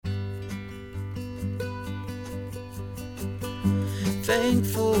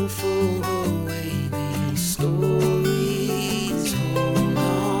thankful for the way these stories hold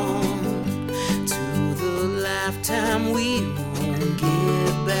on to the lifetime we won't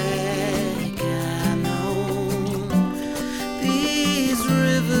get back. I know these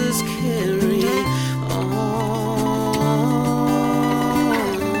rivers carry on.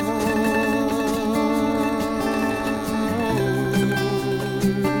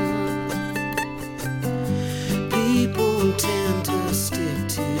 People tend to stick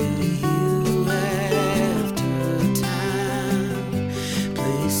to you after time.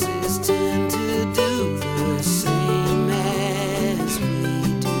 Places tend to do the same as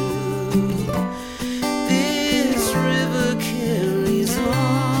we do. This river carries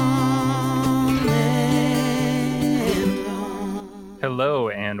on and on. Hello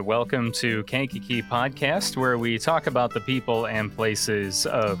and welcome to Kankakee Podcast, where we talk about the people and places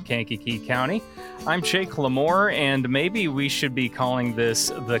of Kankakee County. I'm Jake Lamore, and maybe we should be calling this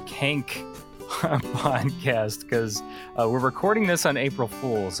the Kank Podcast because we're recording this on April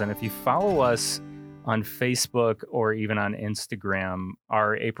Fool's. And if you follow us on Facebook or even on Instagram,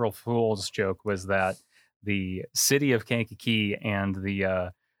 our April Fool's joke was that the city of Kankakee and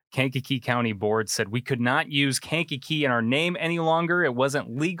the Kankakee County Board said we could not use Kankakee in our name any longer. It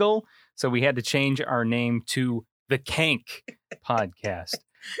wasn't legal. So we had to change our name to the Kank Podcast.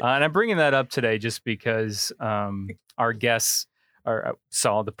 And I'm bringing that up today just because our guests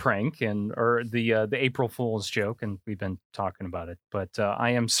saw the prank or the April Fool's joke, and we've been talking about it. But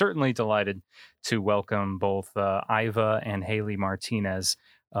I am certainly delighted to welcome both Iva and Haley Martinez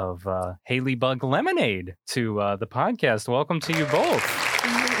of Haley Bug Lemonade to the podcast. Welcome to you both.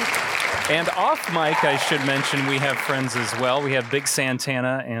 And off mic, I should mention, we have friends as well. We have Big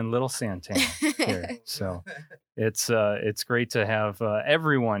Santana and Little Santana here. So it's great to have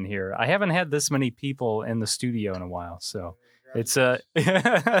everyone here. I haven't had this many people in the studio in a while, so it's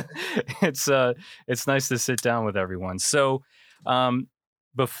it's nice to sit down with everyone. So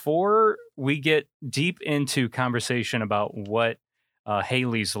before we get deep into conversation about what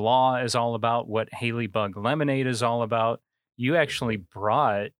Haley's Law is all about, what Haley Bug Lemonade is all about, you actually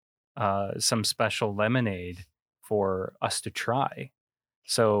brought some special lemonade for us to try.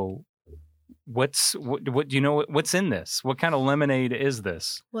 So what do you know what's in this? What kind of lemonade is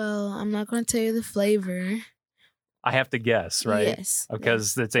this? Well, I'm not going to tell you the flavor. I have to guess, right? Yes.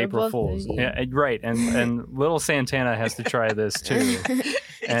 Because it's We're April both Fool's. doing it. Yeah, right. And Little Santana has to try this too.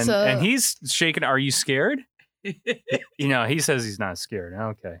 And So- and he's shaking. Are you scared? You know, he says he's not scared.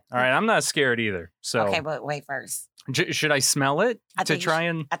 Okay. All right. I'm not scared either. So Okay, but wait first. should I smell it I to think try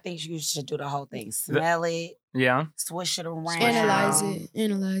and I think you should do the whole thing. Smell it, yeah? swish it around.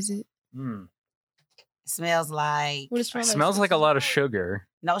 Analyze it. Mm. Smells like What does it It smell like? smells like a lot of sugar.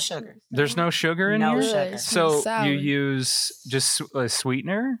 no sugar. There's no sugar in No here? sugar. Good. So Sour. you use just a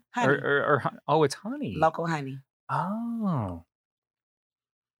sweetener? Honey. Or oh, it's honey. Local honey. Oh.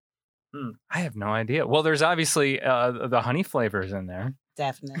 I have no idea. Well, there's obviously the honey flavors in there.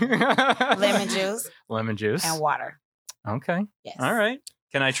 Definitely. Lemon juice Lemon juice. and water. Okay. Yes. All right.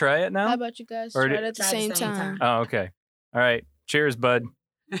 Can I try it now? How about you guys Or try do- it at the Try same time? Oh, okay. All right. Cheers, bud.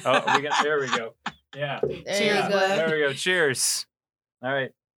 Oh, there we go. Yeah. There Cheers, you go. bud. There we go. Cheers. All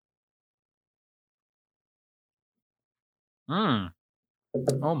right.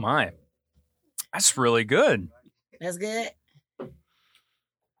 Oh my. That's really good. That's good.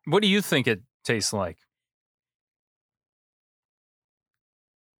 What do you think it tastes like?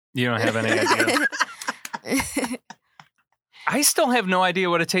 You don't have any idea. I still have no idea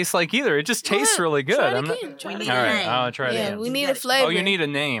what it tastes like either. It just Go tastes ahead. really good. Try it I'm not. again. Try We it need All again. a right. name. I'll try it Yeah, again. we You need a gotta- flavor. Oh, you need a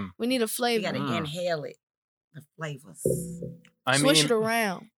name. We need a You flavor. gotta Mm. inhale it. The flavors. I Swish mean, it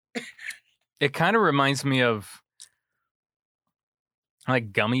around. it kind of reminds me of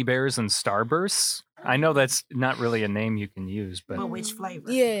like gummy bears and Starbursts. I know that's not really a name you can use, but But which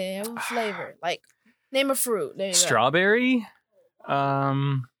flavor? Yeah, what flavor? Like, name a fruit. There you go. strawberry.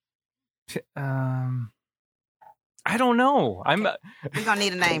 I don't know. We're gonna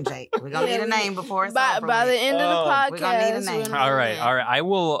need a name, Jake. We're gonna Yeah, need a we name before it's By over the with. end of Oh. the podcast, We're gonna need a name. we're gonna all need a right. name. All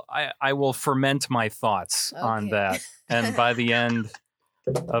right. I will ferment my thoughts on Okay. that, and by the end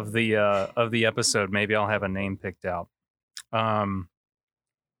of the episode, maybe I'll have a name picked out.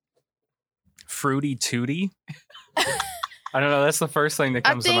 Fruity Tootie. I don't know. That's the first thing that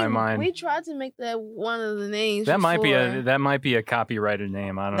I comes to my think mind. we tried to make that one of the names. That might before. be a copyrighted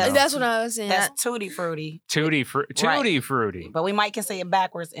name. I don't know. That's what I was saying. That's Tutti Frutti. Tutti Fruity. But we might can say it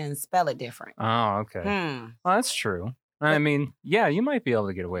backwards and spell it different. Oh, okay. Well, that's true. I mean, yeah, you might be able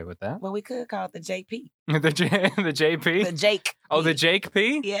to get away with that. Well, we could call it the JP. the JP. The Jake. Oh, the Jake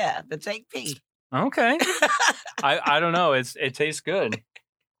P. Yeah, the Jake P. Okay. I don't know. It tastes good.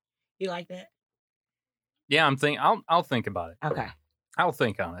 You like that? Yeah, I'll think about it. Okay. I'll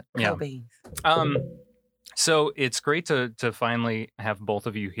think on it. Cool Yeah. beans. So it's great to finally have both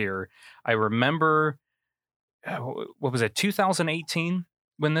of you here. I remember, what was it, 2018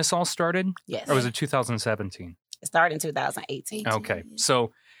 when this all started? Yes. Or was it 2017? It started in 2018. Okay. Yeah.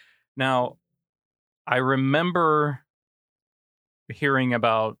 So now I remember hearing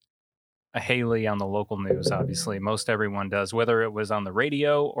about Haley on the local news. Obviously, most everyone does, whether it was on the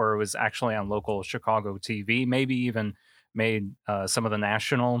radio or it was actually on local Chicago TV, maybe even made some of the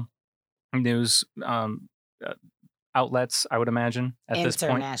national news outlets, I would imagine, at this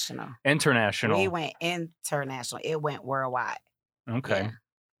point. International. We went international. It went worldwide. Okay.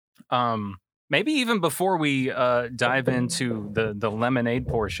 Yeah. Maybe even before we dive into the lemonade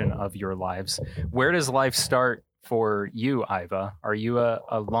portion of your lives, where does life start for you, Iva? Are you a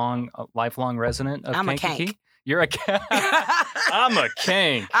lifelong resident of I'm a Kankakee? Kank. You're a Kank. I'm a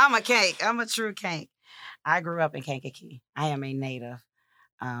Kank. I'm a Kank. I'm a true Kank. I grew up in Kankakee. I am a native.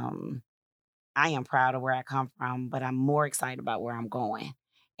 I am proud of where I come from, but I'm more excited about where I'm going.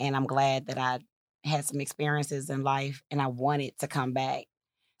 And I'm glad that I had some experiences in life and I wanted to come back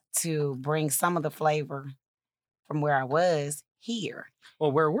to bring some of the flavor from where I was here.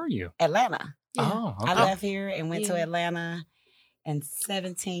 Well, where were you? Atlanta. Yeah. Oh, okay. I left here and went to Yeah. Atlanta. And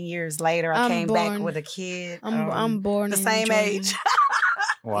 17 years later, I I'm came back born- with a kid. I'm born the in same Georgia. age.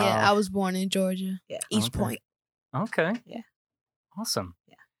 Wow. Yeah, I was born in Georgia. Yeah. East Okay. Point. Okay. Yeah. Awesome.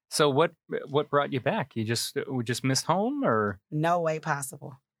 Yeah. So what brought you back? You just missed home, or? No way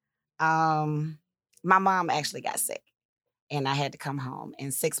possible. My mom actually got sick and I had to come home.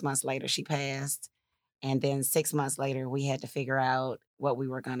 And 6 months later, she passed. And then 6 months later, we had to figure out what we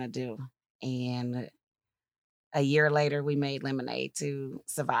were going to do. And a year later, we made lemonade to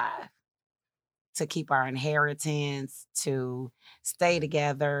survive, to keep our inheritance, to stay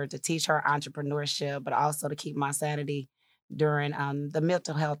together, to teach her entrepreneurship, but also to keep my sanity during the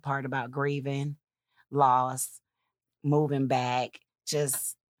mental health part about grieving, loss, moving back,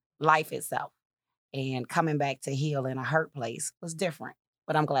 just life itself. And coming back to heal in a hurt place was different,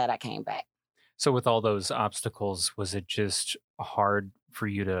 but I'm glad I came back. So with all those obstacles, was it just hard for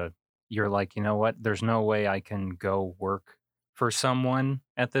you to, you're like, you know what, there's no way I can go work for someone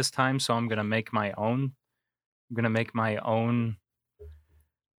at this time, so I'm going to make my own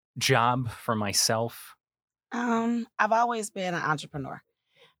job for myself? I've always been an entrepreneur.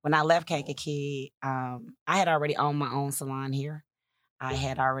 When I left Kankakee, I had already owned my own salon here. I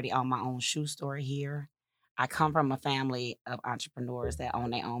had already owned my own shoe store here. I come from a family of entrepreneurs that own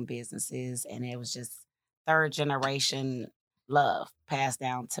their own businesses, and it was just third generation love passed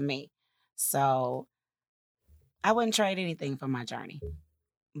down to me. So I wouldn't trade anything for my journey.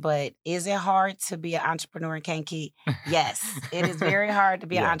 But is it hard to be an entrepreneur in Kankakee? Yes, it is very hard to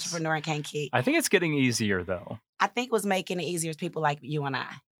be an Yes. entrepreneur in Kankakee. I think it's getting easier, though. I think what's making it easier is people like you and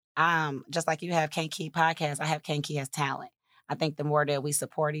I. Just like you have Kankakee Podcast, I have Kankakee as talent. I think the more that we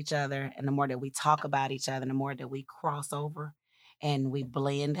support each other and the more that we talk about each other, the more that we cross over and we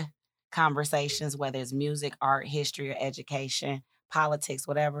blend conversations, whether it's music, art, history, or education, politics,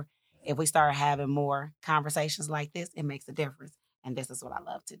 whatever. If we start having more conversations like this, it makes a difference. And this is what I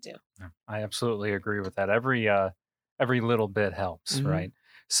love to do. Yeah, I absolutely agree with that. Every little bit helps, Mhm. right?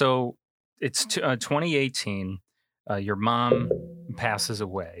 So it's 2018. Your mom passes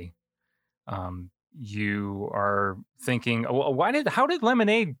away. You are thinking, how did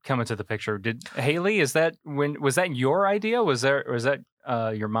lemonade come into the picture? Did Haley? Was that your idea? Was that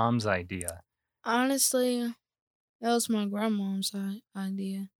your mom's idea? Honestly, that was my grandmom's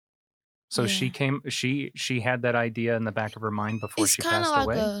idea. So Yeah. she had that idea in the back of her mind before It's she kind passed of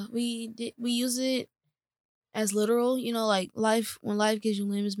like away. we use it as literal, like life, when life gives you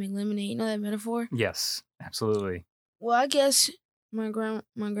lemons, make lemonade. You know that metaphor? Yes, absolutely. Well, I guess my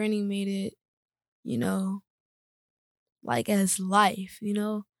granny made it, like as life,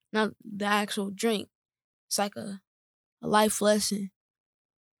 not the actual drink. It's like a life lesson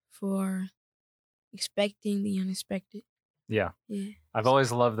for expecting the unexpected. Yeah. Yeah. I've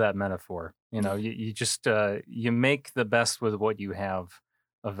always loved that metaphor. You just you make the best with what you have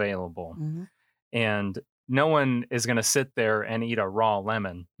available, Mhm. and no one is going to sit there and eat a raw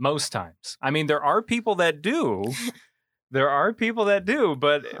lemon most times. I mean, there are people that do.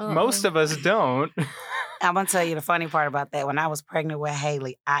 But most of us don't. I'm going to tell you the funny part about that. When I was pregnant with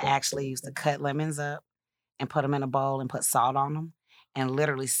Haley, I actually used to cut lemons up and put them in a bowl and put salt on them and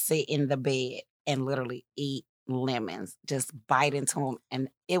literally sit in the bed and literally eat lemons, just bite into them. And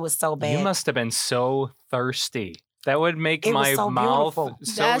it was so bad. You must have been so thirsty. That would make It was my so mouth beautiful.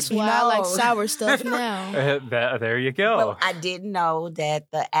 so. That's why I like No. sour stuff now. There you go. Well, I didn't know that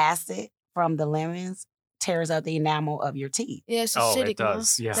the acid from the lemons tears up the enamel of your teeth. Yeah, it's Oh, acidic. it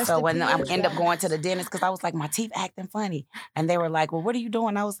does, Ma. yeah. That's So the when I pH end up going to the balance. dentist, because I was like, my teeth acting funny. And they were like, well, what are you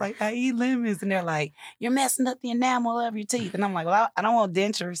doing? I was like, I eat lemons. And they're like, you're messing up the enamel of your teeth. And I'm like, well, I don't want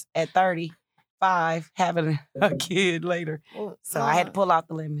dentures at 35 having a kid later. Well, So I had to pull out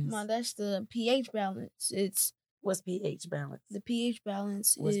the lemons. Ma, that's the pH balance. It's What's pH balance? the pH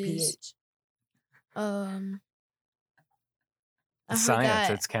balance What's is pH? I Science,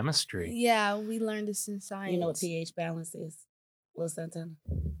 forgot. it's chemistry. Yeah, we learned this in science. You know what pH balance is? Will Santana?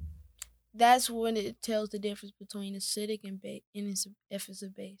 That's when it tells the difference between acidic and if it's a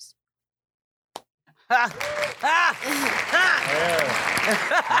base. All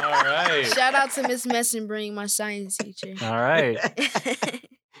right. Shout out to Miss Messenbring, my science teacher. All right.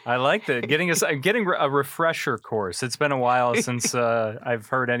 I like that. Getting a refresher course. It's been a while since I've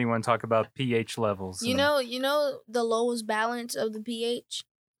heard anyone talk about pH levels. You know the lowest balance of the pH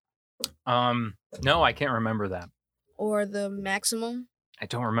No, I can't remember that. or the maximum I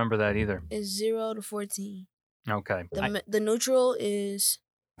don't remember that either. is 0 to 14. Okay. The neutral is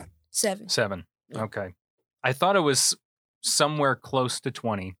 7. 7. Yeah. Okay. I thought it was somewhere close to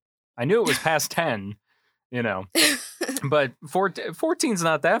 20. I knew it was past 10, but 14's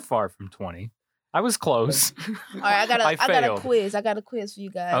not that far from 20. I was close. All right, I got a failed. quiz. I got a quiz for you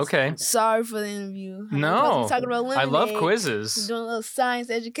guys. Okay. Sorry for the interview. No. We're talking about I love lemonade. We're quizzes. doing a little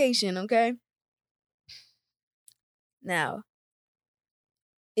science education, okay? Now,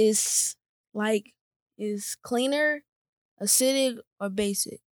 is cleaner acidic or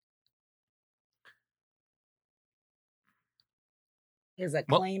basic? Is a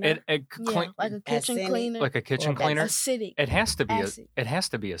Well, cleaner? Yeah, like a kitchen Acidic. cleaner. like a kitchen Or cleaner. Acidic. It has to be. Acid. It has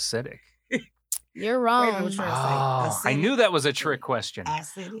to be acidic. You're Wait, wrong. I'm trying Oh, say I acidic. knew that was a trick question.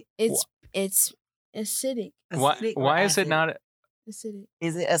 Acidic. It's acidic. Why? Acidic or Why is it acid? not? Acidic.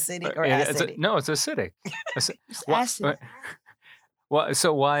 Is it acidic or It's acidic? no, it's acidic. It's Why- acid. Well,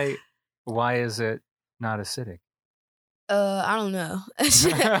 so why is it not acidic? I don't know. I just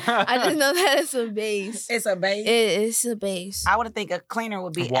know that it's a base. It's a base. It's a base. I would think a cleaner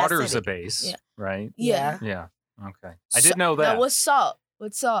would be Water's a acidic. base, Yeah. right? Yeah. Yeah. Okay. I didn't know that. Now what's salt?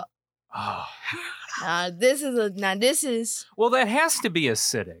 What's salt? Oh. This is Well, that has to be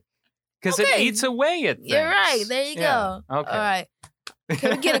acidic because it Okay. eats away at things. You're right. There you Yeah. go. Okay. All right.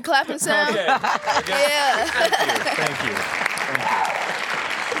 Can we get a clapping sound? Okay. Yeah. Thank you.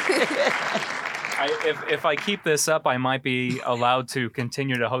 If I keep this up, I might be allowed to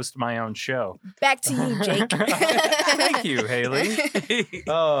continue to host my own show. Back to you, Jake. Thank you, Haley.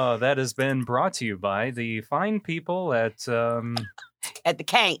 Oh, that has been brought to you by the fine people at At the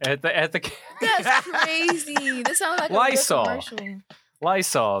cank. the That's crazy. That sounds like a Lysol. real commercial.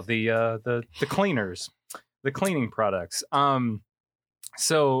 Lysol, the cleaners, the cleaning products.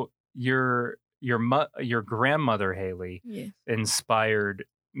 So your grandmother Haley Yeah. inspired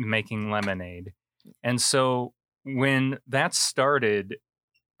making lemonade, and so when that started,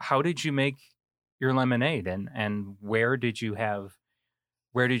 how did you make your lemonade, and where did you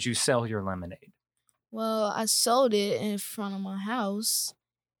sell your lemonade? Well, I sold it in front of my house,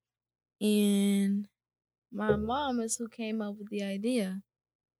 and my mom is who came up with the idea.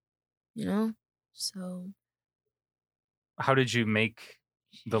 So How did you make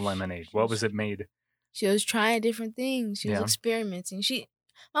the lemonade? What was it made? she was trying different things. She was Yeah. experimenting.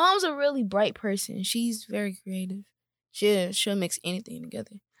 My mom's a really bright person. She's very creative. She'll mix anything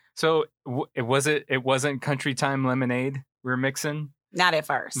together. So it wasn't Country Time lemonade we're mixing? Not at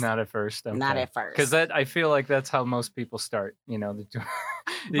first. Not at first. Not okay. at first. Because I feel like that's how most people start. You go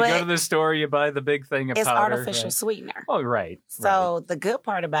But to the store, you buy the big thing of it's powder. artificial right? sweetener. Oh, right. So the good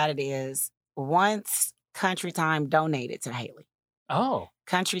part about it is once Country Time donated to Haley. Oh,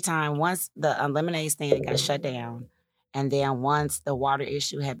 Country Time, once the lemonade stand got shut down, and then once the water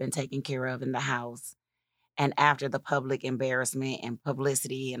issue had been taken care of in the house, and after the public embarrassment and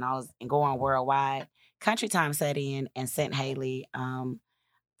publicity and going worldwide, Country Time sat in and sent Haley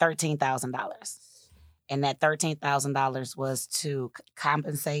 $13,000. And that $13,000 was to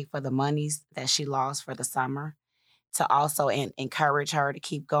compensate for the monies that she lost for the summer, to also encourage her to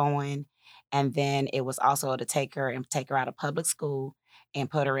keep going. And then it was also to take her out of public school and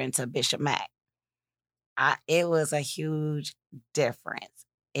put her into Bishop Mack. It was a huge difference.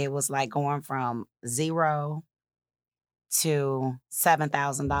 It was like going from $0 to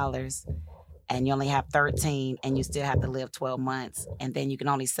 $7,000, and you only have 13, and you still have to live 12 months, and then you can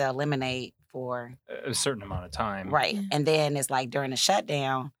only sell lemonade for a certain amount of time. right. Yeah. And then it's like during the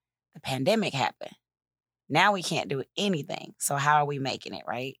shutdown, the pandemic happened. Now we can't do anything. So how are we making it,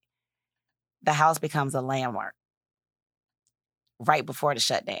 right? The house becomes a landmark right before the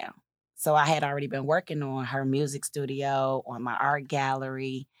shutdown. So I had already been working on her music studio, on my art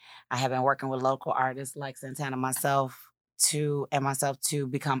gallery. I have been working with local artists like Santana myself to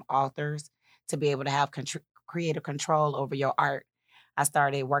become authors, to be able to have creative control over your art. I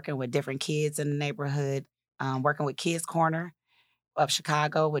started working with different kids in the neighborhood, working with Kids Corner of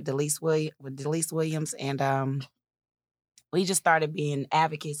Chicago with Delise Williams, and we just started being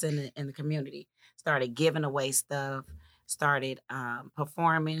advocates in the community. Started giving away stuff. Started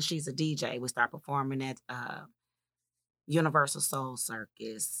performing. She's a DJ. We started performing at Universal Soul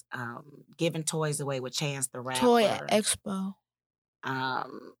Circus, giving toys away with Chance the Rapper. Toy Expo.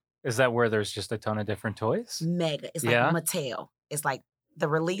 Is that where there's just a ton of different toys? Mega. It's like Yeah? Mattel. It's like the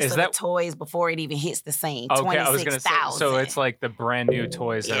release Is of that- the toys before it even hits the scene. Okay, I was going to say, 26,000. so it's like the brand new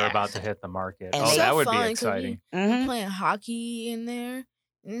toys that are Yeah. about to hit the market. And Oh, they- that So would fun, be 'cause exciting. Mhm. Playing hockey in there.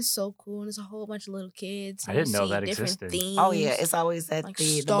 And it's so cool. And there's a whole bunch of little kids. I and you didn't know see that different existed. Themes, Oh yeah, it's always at like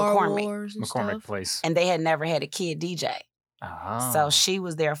the Star McCormick. Wars and McCormick stuff. Place. And they had never had a kid DJ. Oh. So she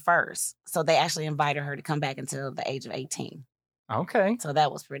was there first. So they actually invited her to come back until the age of 18. Okay. So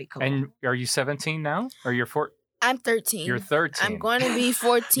that was pretty cool. And are you 17 now? Or you're I'm 13. You're 13. I'm going to be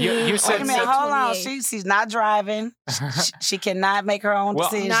 14. You said Wait a on minute, May hold on. 28th. She's not driving. She cannot make her own Well,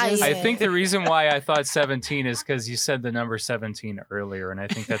 decisions. Not I yet. think the reason why I thought 17 is because you said the number 17 earlier, and I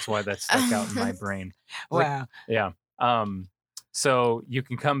think that's why that stuck out in my brain. Wow. Yeah. So you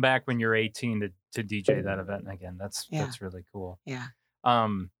can come back when you're 18 to DJ that event again. That's really cool. Yeah.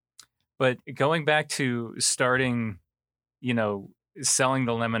 But going back to starting, selling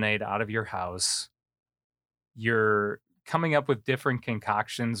the lemonade out of your house, you're coming up with different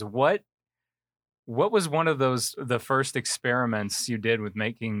concoctions. What was one of the first experiments you did with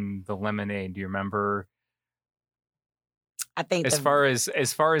making the lemonade? Do you remember? I think As far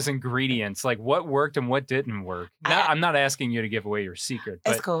as ingredients, like what worked and what didn't work. I'm not asking you to give away your secret,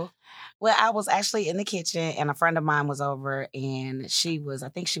 but It's cool. Well, I was actually in the kitchen and a friend of mine was over and I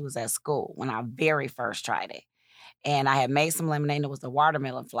think she was at school when I very first tried it. And I had made some lemonade and it was the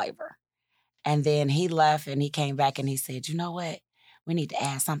watermelon flavor. And then he left and he came back and he said, you know what? We need to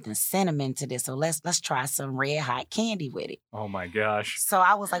add something cinnamon to this. So let's try some red hot candy with it. oh my gosh. So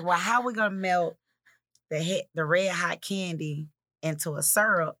I was like, well, how are we going to melt the red hot candy into a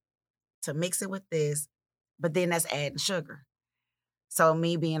syrup to mix it with this? But then that's adding sugar. So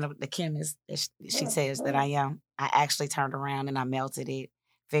me being the chemist that she says that I am, I actually turned around and I melted it,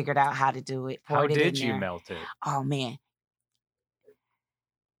 figured out how to do it. How poured it in did you there. melt it? Oh man.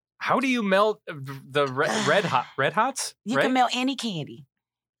 How do you melt the red hots? You Red? can melt any candy.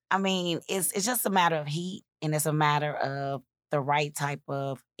 I mean, it's just a matter of heat and it's a matter of the right type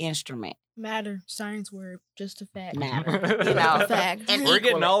of instrument. Matter, science word, just a fact. Matter, you know. Fact. And We're equal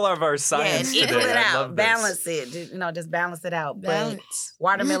getting it. all of our science yeah, and today. equal it I out, love this. balance it. Just balance it out. But Balance.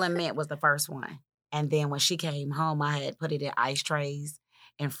 watermelon mint was the first one. And then when she came home, I had put it in ice trays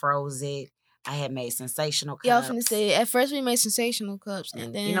and froze it. I had made sensational cups. Yeah, I was gonna say, at first we made sensational cups,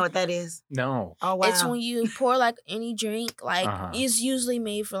 and then You know what that is? No. Oh, wow. it's when you pour like any drink, like Uh-huh. it's usually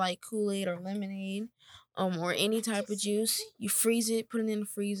made for like Kool-Aid or lemonade, or any type of juice. You freeze it, put it in the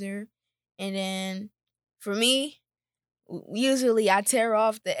freezer, and then for me, usually I tear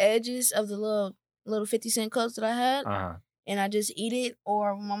off the edges of the little 50-cent cups that I had, Uh-huh. and I just eat it.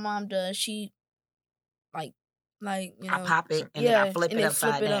 Or my mom does, she like I pop it and then I flip and it then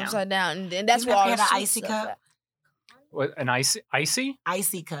upside flip it down. upside down, and then that's You why never all had the an sweet icy stuff cup? What, an icy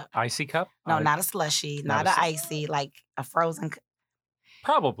Icy cup. icy cup? No, not a slushy, not not a an slu- icy, like a frozen.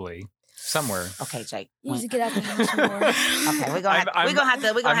 Probably somewhere. Okay, Jake. You need to get out the house more. Okay, we're gonna have I'm to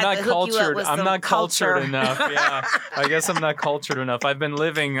not hook you cultured. up with I'm some not cultured culture. enough. Yeah, I guess I'm not cultured enough. I've been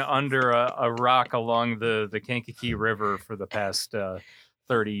living under a rock along the Kankakee River for the past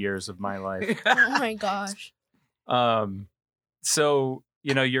 30 years of my life. Oh my gosh. So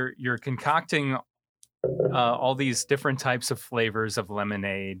you're concocting all these different types of flavors of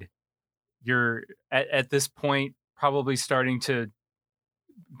lemonade. You're at this point probably starting to,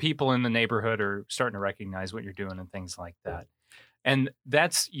 people in the neighborhood are starting to recognize what you're doing and things like that. And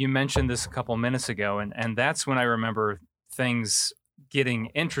you mentioned this a couple minutes ago, and that's when I remember things getting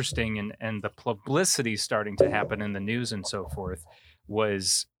interesting and the publicity starting to happen in the news and so forth,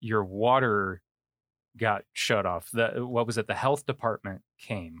 was your water got shut off. What was it? The health department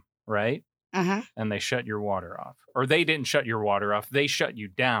came, right? Mhm. And they shut your water off. Or they didn't shut your water off. They shut you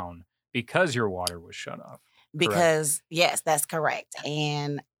down because your water was shut off. Because yes, that's correct.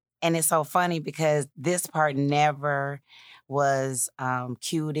 And it's so funny because this part never was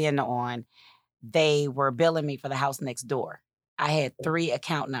cued in on. they were billing me for the house next door. I had 3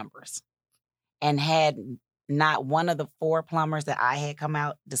 account numbers, and had not one of the 4 plumbers that I had come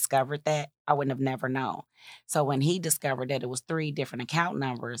out discovered that, I wouldn't have never known. So when he discovered that it was 3 different account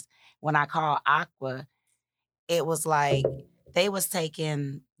numbers, when I called Aqua, it was like they was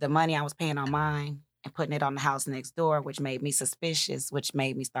taking the money I was paying on mine and putting it on the house next door, which made me suspicious, which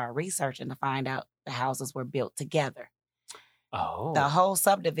made me start researching to find out the houses were built together. Oh. The whole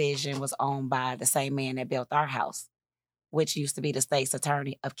subdivision was owned by the same man that built our house, which used to be the state's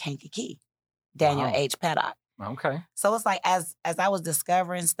attorney of Kankakee, Daniel Wow. H. Paddock. Okay. So it's like as I was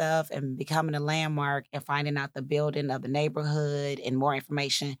discovering stuff and becoming a landmark and finding out the building of the neighborhood and more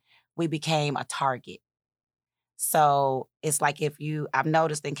information, we became a target. So it's like I've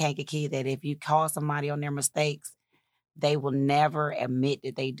noticed in Kankakee that if you call somebody on their mistakes, they will never admit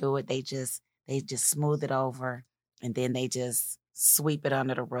that they do it. They just smooth it over, and then they just sweep it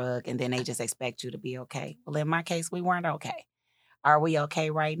under the rug, and then they just expect you to be okay. Well, in my case, we weren't okay. Are we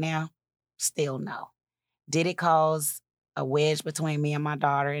okay right now? Still no. Did it cause a wedge between me and my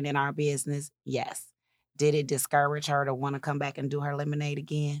daughter and in our business? Yes. Did it discourage her to want to come back and do her lemonade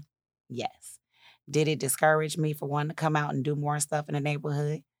again? Yes. Did it discourage me for wanting to come out and do more stuff in the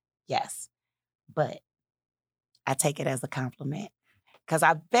neighborhood? Yes. But I take it as a compliment. Because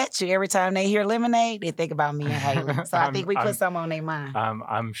I bet you every time they hear lemonade, they think about me and Haley. So I think we put some on their mind.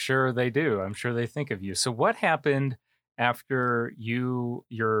 I'm sure they do. I'm sure they think of you. So what happened after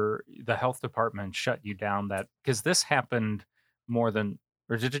the health department shut you down? Because this happened or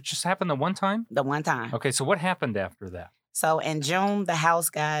did it just happen the one time? The one time. Okay, so what happened after that? So in June, the house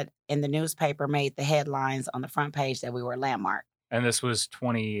got in the newspaper, made the headlines on the front page that we were a landmark. And this was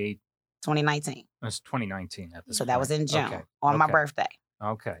 2019. It was 2019 at this So point. that was in June Okay. on my Okay. birthday.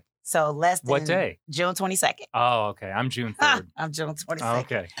 Okay. So less than What day? June 22nd. Oh, okay. I'm June 3rd. I'm June 22nd.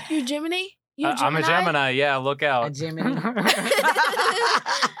 Okay. You Gemini? You I'm a Gemini. Yeah, look out. A Gemini.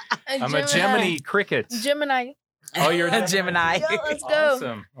 I'm a Gemini cricket. Gemini. Oh, you're a Gemini. Yo, let's go.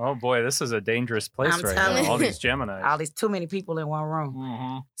 Awesome. Oh boy, this is a dangerous place I'm right telling now. All you. these Geminis. All these too many people in one room.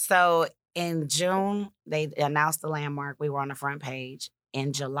 Mhm. So in June, they announced the landmark. We were on the front page.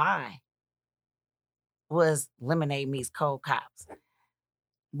 In July was Lemonade Meets Cold Cops.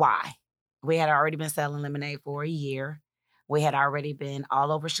 Why? We had already been selling lemonade for a year. We had already been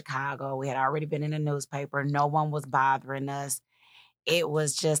all over Chicago. We had already been in the newspaper. No one was bothering us. It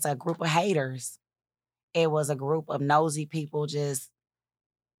was just a group of haters. It was a group of nosy people.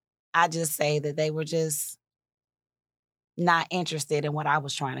 I just say that they were just not interested in what I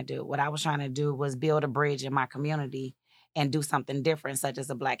was trying to do. What I was trying to do was build a bridge in my community and do something different, such as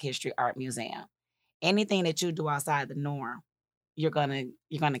a Black History Art Museum. Anything that you do outside the norm, you're gonna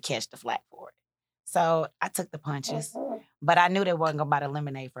catch the flack for it. So I took the punches, but I knew they wasn't gonna buy the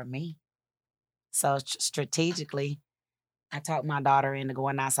lemonade from me. So strategically, I talked my daughter into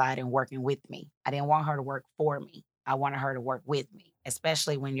going outside and working with me. I didn't want her to work for me. I wanted her to work with me,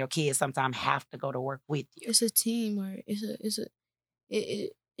 especially when your kids sometimes have to go to work with you. It's a team, or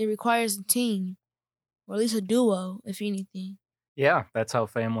it requires a team, or at least a duo, if anything, Yeah, that's how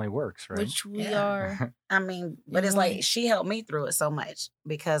family works, right? which we Yeah. are. I mean, but it's like she helped me through it so much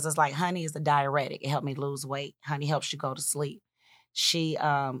because it's like honey is a diuretic. It helped me lose weight. Honey helps you go to sleep. She,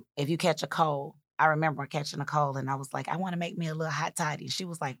 if you catch a cold, I remember catching a cold and I was like, I want to make me a little hot toddy. She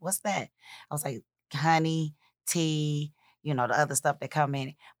was like, what's that? I was like, honey, tea, the other stuff that come in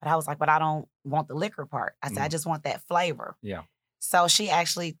it. But I was like, but I don't want the liquor part. I said, I just want that flavor. Yeah. So she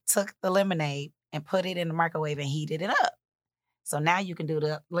actually took the lemonade and put it in the microwave and heated it up. So now you can do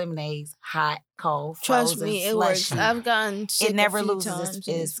the lemonades hot, cold, Trust frozen, me, it works. slushy. I've gotten sick It never a few loses times,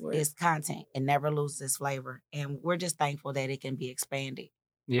 and its it's worked. its content. It never loses its flavor. And we're just thankful that it can be expanded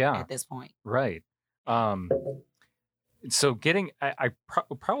Yeah. at this point. Right. So I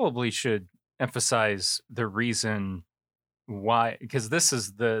probably should emphasize the reason why, because this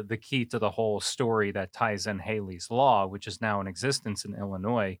is the key to the whole story that ties in Haley's Law, which is now in existence in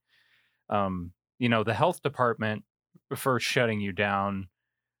Illinois. The health department first shutting you down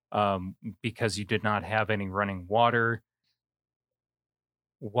because you did not have any running water.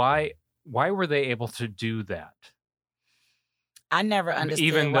 Why were they able to do that? I never understood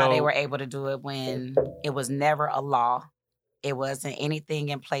Even why they though- were able to do it when it was never a law. It wasn't anything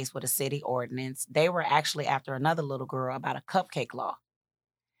in place with a city ordinance. They were actually after another little girl about a cupcake law,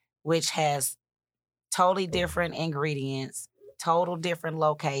 which has totally different ingredients, total different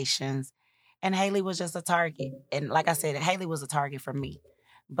locations. And Haley was just a target. And like I said, Haley was a target for me.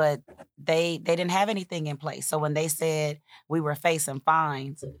 But they didn't have anything in place. So when they said we were facing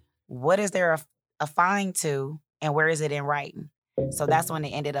fines, what is there a fine to and where is it in writing? So that's when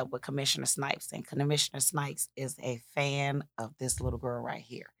they ended up with Commissioner Snipes. And Commissioner Snipes is a fan of this little girl right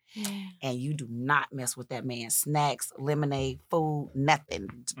here. And you do not mess with that man. Snacks, lemonade, food, nothing.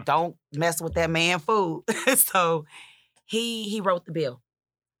 Don't mess with that man food. So he wrote the bill.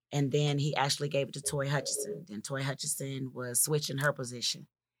 And then he actually gave it to Toy Hutchinson. Then Toy Hutchinson was switching her position.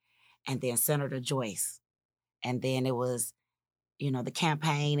 And then Senator Joyce. And then it was, the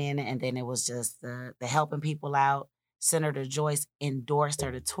campaigning, and then it was just the helping people out. Senator Joyce endorsed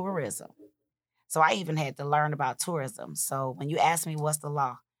her to tourism. So I even had to learn about tourism. So when you ask me what's the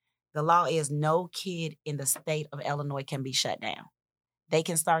law is no kid in the state of Illinois can be shut down. They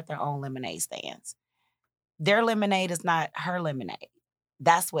can start their own lemonade stands. Their lemonade is not her lemonade.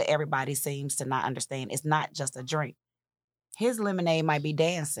 That's what everybody seems to not understand. It's not just a drink. His lemonade might be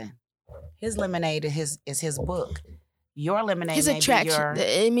dancing. His lemonade is his book. Your lemonade his may attraction. be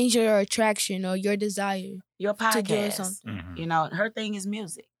It means your attraction or your desire your to do podcast. something. Her thing is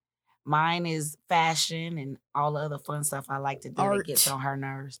music. Mine is fashion and all the other fun stuff I like to do Art. that gets on her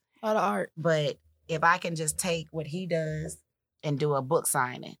nerves. A lot of art. But if I can just take what he does and do a book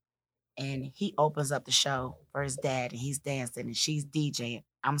signing, and he opens up the show for his dad, and he's dancing, and she's DJing,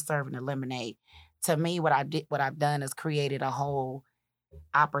 I'm serving the lemonade. To me, what I've done is created a whole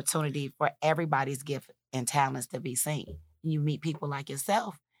opportunity for everybody's gift and talents to be seen. You meet people like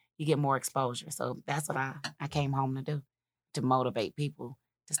yourself, you get more exposure. So that's what I came home to do, to motivate people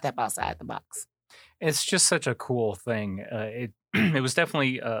to step outside the box. It's just such a cool thing. It was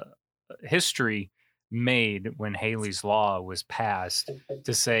definitely history made when Haley's Law was passed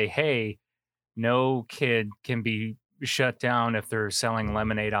to say, hey, no kid can be shut down if they're selling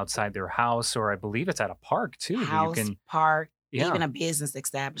lemonade outside their house, or I believe it's at a park too. House, You can, park, yeah. even a business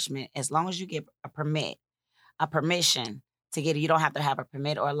establishment, as long as you get a permission to get it. You don't have to have a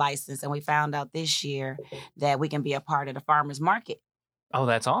permit or a license. And we found out this year that we can be a part of the farmers market. Oh,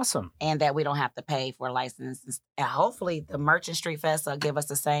 that's awesome. And that we don't have to pay for a license. And hopefully the Merchant Street Fest will give us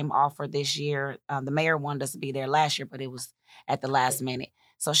the same offer this year. The mayor wanted us to be there last year, but it was at the last minute.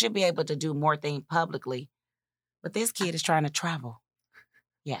 So she'll be able to do more things publicly. But this kid is trying to travel.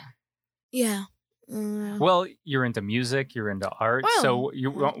 Yeah. Yeah. Well, you're into music, you're into art, so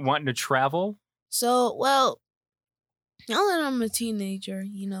you're wanting to travel? So, well, now that I'm a teenager,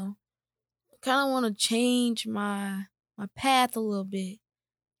 kind of want to change my path a little bit.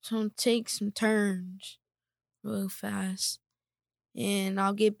 So I'm gonna take some turns real fast, and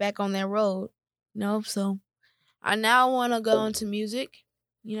I'll get back on that road. So I now want to go into music.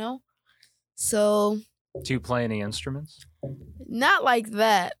 So Do you play any instruments? not like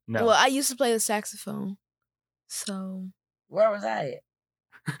that. No. Well, I used to play the saxophone. So Where was I at?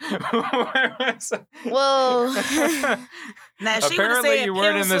 well. Now, if she would've apparently said you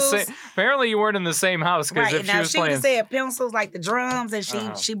weren't in the pencils- same. Apparently you weren't in the same house because Right, if she now if was she would playing, have said pencils like the drums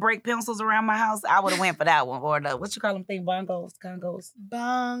and she break pencils around my house, I would have went for that one. Or the, what you call them thing, bongos, congos?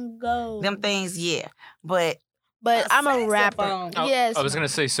 Bongo. Them things, yeah. But I'm a rapper. saxophone. Oh, Yes. I was gonna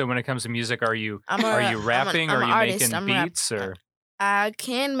say. So when it comes to music, are you I'm rapping? I'm Are an you artist. making I'm a rap- beats? Or I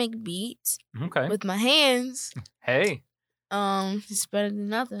can make beats okay, with my hands. hey, It's better than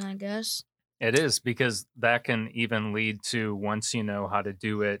nothing, I guess. it is, because that can even lead to, once you know how to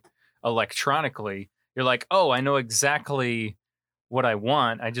do it electronically, you're like, oh, I know exactly what I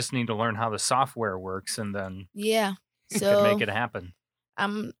want. I just need to learn how the software works, and then Yeah. you So can make it happen.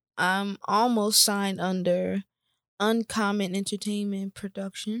 I'm almost signed under Uncommon Entertainment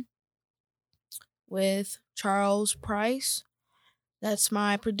Production with Charles Price. That's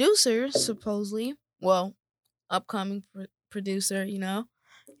my producer, supposedly. Well, upcoming producer,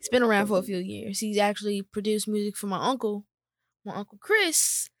 He's been around for a few years. He's actually produced music for my uncle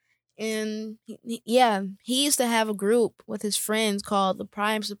Chris. And he used to have a group with his friends called the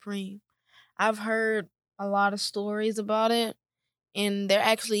Prime Supreme. I've heard a lot of stories about it. And they're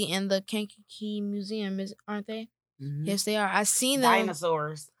actually in the Kankakee Museum, aren't they? Mhm. Yes, they are. I've seen them.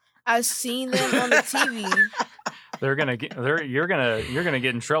 Dinosaurs. I've seen them on the TV. You're gonna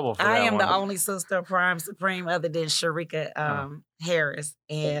get in trouble for I that am one. the only sister of Prime Supreme other than Sharika Harris.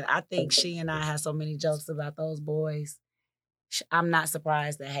 And I think she and I have so many jokes about those boys. I'm not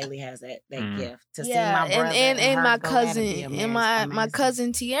surprised that Haley has that gift to see my brother and her my go at it cousin be and my amazing.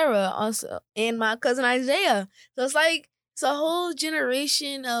 cousin Tiara also, and my cousin Isaiah. So it's like it's a whole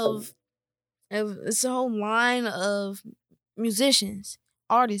generation of it's a whole line of musicians,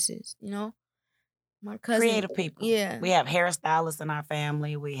 artists. My cousin, Creative people. Yeah, We have hairstylists in our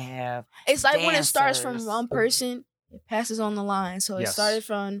family. We have it's like when it starts from dancers. one person, it passes on the line. So it Yes. started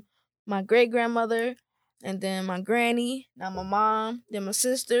from my great grandmother, and then my granny, now my mom, then my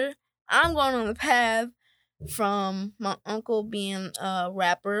sister. I'm going on the path from my uncle being a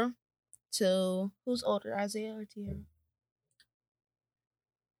rapper to who's older, Isaiah or Tiara?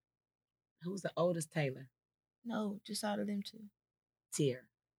 Who's the oldest Taylor? No, just out of them two.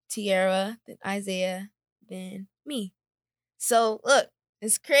 Tiara. Then Isaiah, then me. So look,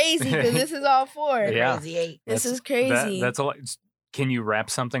 it's crazy because this is all four. Yeah. Crazy 8. This That's- is crazy. That's a lot. Can you rap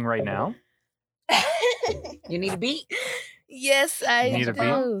something right now? You need a beat? Yes, I Need a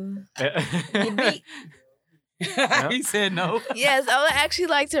do. Need a beat? He said no. Yes, I would actually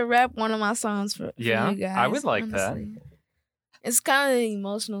like to rap one of my songs for Yeah, you guys. I would like that. honestly. It's kind of an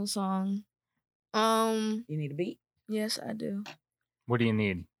emotional song. You need a beat? Yes, I do. What do you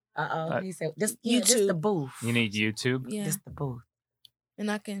need? He said, this the YouTube. booth. You need YouTube? Yeah, This the booth. and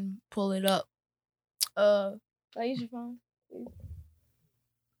I can pull it up. Can I use your phone, please?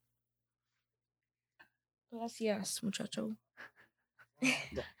 Gracias, muchacho.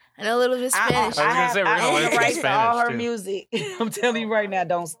 I know a little bit Spanish. I was gonna say, we're gonna I learn own the some rights to all Spanish, her too. music. I'm telling you right now,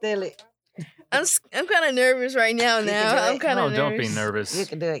 don't steal it. I'm kind of nervous right now. You can Now do I'm it. kind No, of don't nervous. be nervous. You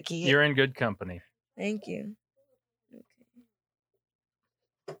can do it, kid. You're in good company. Thank you.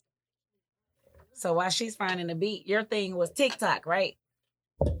 So while she's finding the beat, your thing was TikTok, right?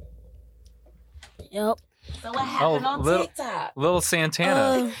 Yep. So what happened on little- TikTok? Little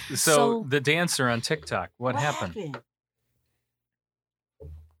Santana. so so- the dancer on TikTok. What happened?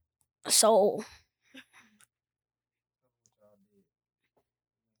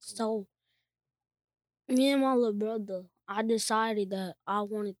 So me and my little brother, I decided that I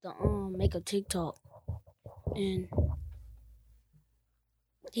wanted to make a TikTok. And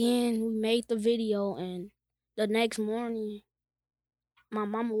then we made the video, and the next morning my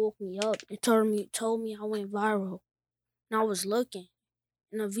mama woke me up and told me I went viral. And I was looking,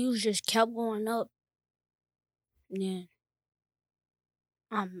 and the views just kept going up. And then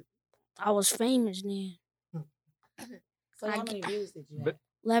I was famous then. So how many views did you have? But-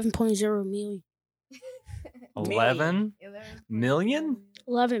 11.0 million. 11 million?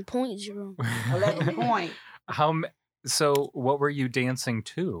 11.0. 11 point. So what were you dancing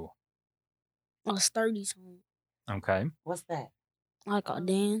to? A sturdy song. Okay. What's that? Like a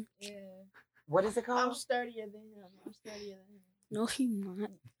Dan. Yeah. What is it I'm called? sturdier than him. I'm sturdier than him. No, he not.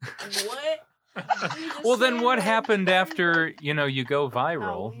 What? Well, then what happened after, you go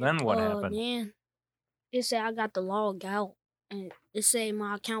viral? Then what happened? Then it said I got the log out, and it said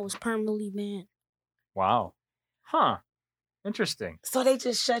my account was permanently banned. Wow. Huh. Interesting. So they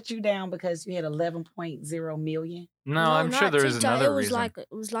just shut you down because you had 11.0 million? No, I'm sure not there is TikTok. another It was reason. it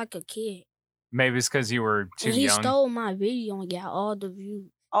was like a kid, Maybe it's because you were too and he young. stole my video and got all the views.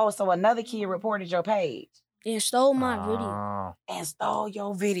 Oh, so another kid reported your page And stole my video. Oh, and stole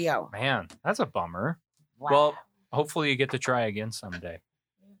your video. man, that's a bummer. Wow. Well, hopefully you get to try again someday.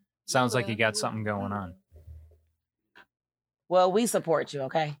 Sounds like you got something going on. Well, we support you,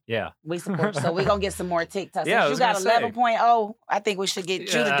 okay? Yeah. We support you. So we're going to get some more TikToks. Yeah, I Since was you got gonna say. 11.0, I think we should get you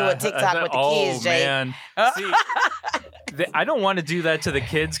to do a TikTok with the kids, Jay. Man. See, I don't want to do that to the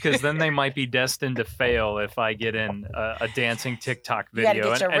kids because then they might be destined to fail if I get in a dancing TikTok You got to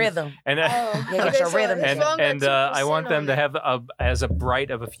video. get your rhythm. And, Oh, Yeah, get your rhythm his in. phone got I 2% want them on to it. have as bright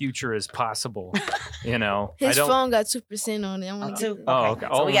of a future as possible. I His don't. phone got 2% on it. I want to Two? get Oh, that. okay.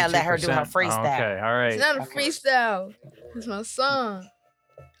 So we Only gotta let her do her 2%. freestyle. Okay, all right. It's not a Okay. freestyle. It's my song.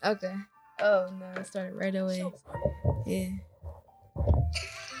 Okay. Oh no, it started right away. Yeah.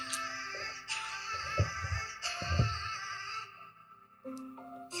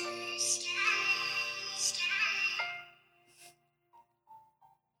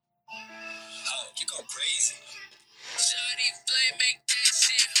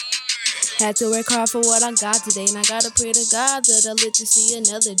 Had to work hard for what I got today, and I gotta pray to God that I live to see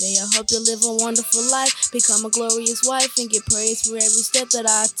another day. I hope to live a wonderful life, become a glorious wife, and get praise for every step that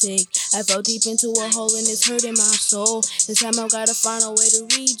I take. I fell deep into a hole and it's hurting my soul. This time I've gotta find a way to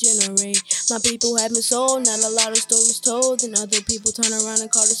regenerate. My people have been sold, not a lot of stories told, and other people turn around and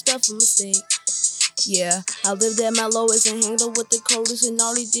call this stuff a mistake. Yeah, I lived at my lowest and hanged up with the coldest, and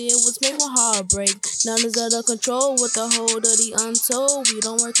all he did was make my heart break. None is under control with the hold of the untold. We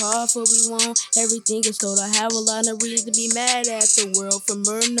don't work hard for we want. Everything is told. I have a lot of reason to be mad at the world for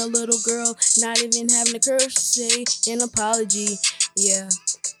murdering a little girl, not even having the courage to say an apology. Yeah.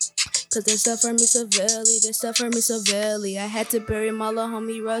 Cause that stuff hurt me severely, I had to bury my little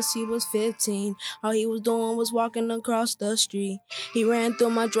homie Russ, he was 15. All he was doing was walking across the street. He ran through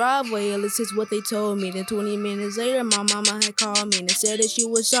my driveway, at least it's what they told me. Then 20 minutes later, my mama had called me and said that she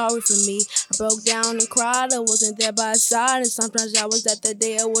was sorry for me. I broke down and cried, I wasn't there by his side. And sometimes I was that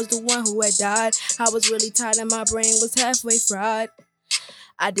day I was the one who had died. I was really tired and my brain was halfway fried.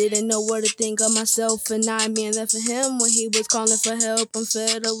 I didn't know what to think of myself, and I mean that for him when he was calling for help. I'm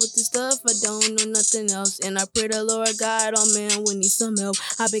fed up with this stuff, I don't know nothing else. And I pray the Lord God, oh man, we need some help.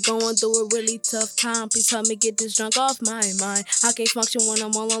 I've been going through a really tough time. Please help me get this drunk off my mind. I can't function when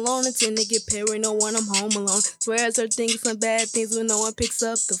I'm all alone. I tend to get paranoid when I'm home alone. Swear I start thinking some bad things when no one picks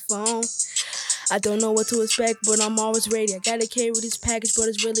up the phone. I don't know what to expect, but I'm always ready. I gotta carry this package, but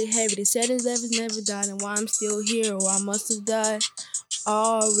it's really heavy. They said his levels never died, and why I'm still here, or I must have died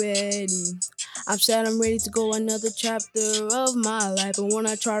already. I'm sad I'm ready to go another chapter of my life. But when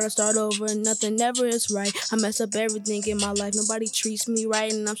I try to start over, nothing ever is right. I mess up everything in my life. Nobody treats me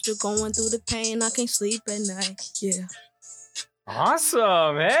right, and I'm still going through the pain. I can't sleep at night. Yeah.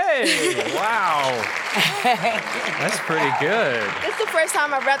 Awesome. Hey. Wow. That's pretty good. It's the first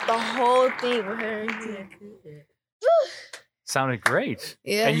time I rapped the whole thing with her. Sounded great.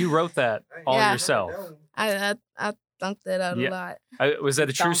 Yeah. And you wrote that all Yeah. yourself. I thunked that out Yeah. a lot. Was that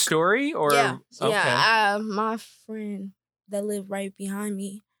a true Thunk. story or? Yeah. Okay. Yeah. My friend that lived right behind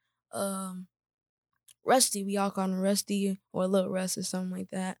me, Rusty, we all call him Rusty or Little Russ or something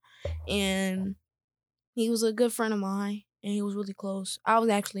like that. And he was a good friend of mine, and he was really close. I was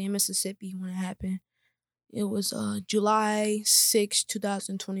actually in Mississippi when it happened. It was July 6,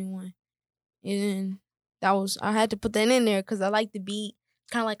 2021. And I had to put that in there because I like the beat,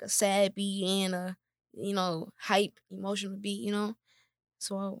 kind of like a sad beat and a, hype, emotional beat,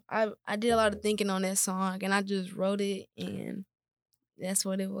 So I did a lot of thinking on that song, and I just wrote it, and that's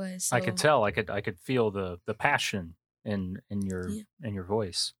what it was. So, I could tell. I could feel the passion in your Yeah. in your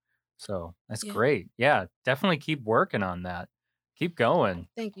voice. So that's Yeah. great. Yeah, definitely keep working on that. Keep going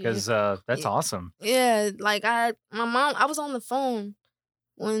Thank you. because that's Yeah. awesome. Yeah, like my mom, I was on the phone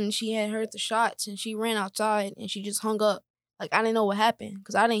when she had heard the shots, and she ran outside and she just hung up. Like, I didn't know what happened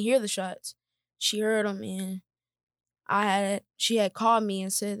because I didn't hear the shots. She heard them, and she had called me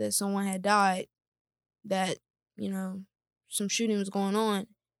and said that someone had died, that, some shooting was going on,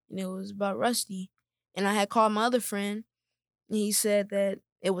 and it was about Rusty. And I had called my other friend, and he said that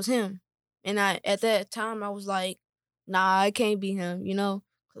it was him. And at that time, I was like, nah, it can't be him,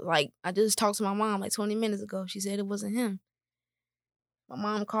 Like, I just talked to my mom like 20 minutes ago. She said it wasn't him. My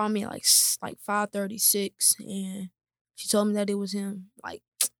mom called me at like 5:36, and she told me that it was him. Like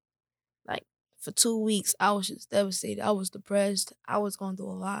for 2 weeks, I was just devastated. I was depressed. I was going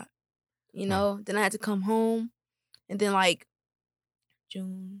through a lot, Then I had to come home, and then like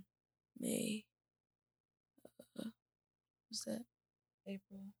June, May, what's that?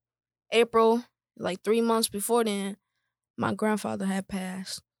 April, like 3 months before then, my grandfather had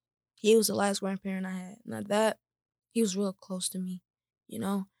passed. He was the last grandparent I had. Now that, he was real close to me,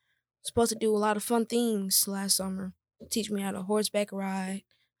 Supposed to do a lot of fun things last summer. Teach me how to horseback ride,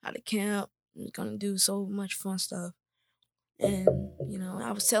 how to camp. I was gonna do so much fun stuff. And,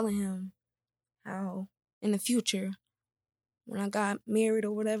 I was telling him how in the future, when I got married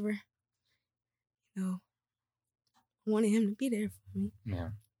or whatever, I wanted him to be there for me. Yeah.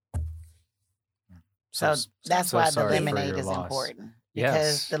 So that's why the sorry for lemonade your is loss. important. Yes.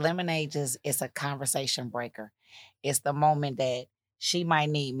 Because the lemonade is a conversation breaker. It's the moment that she might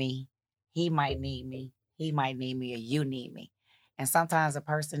need me, he might need me, he might need me, or you need me. And sometimes a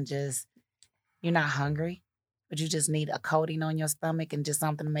person you're not hungry, but you just need a coating on your stomach and just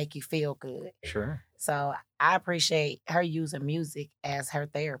something to make you feel good. Sure. So I appreciate her using music as her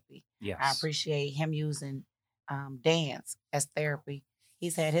therapy. Yes. I appreciate him using dance as therapy.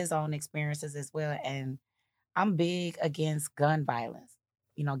 He's had his own experiences as well. And I'm big against gun violence.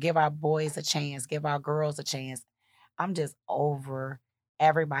 Give our boys a chance, give our girls a chance. I'm just over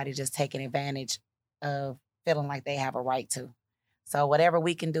everybody just taking advantage of feeling like they have a right to. So whatever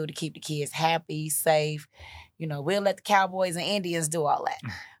we can do to keep the kids happy, safe, we'll let the Cowboys and Indians do all that.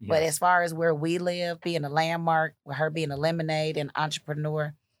 Yes. But as far as where we live, being a landmark, with her being a lemonade and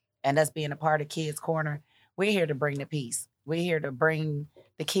entrepreneur, and us being a part of Kids Corner, we're here to bring the peace. We're here to bring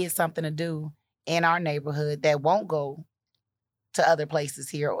the kids something to do in our neighborhood that won't go to other places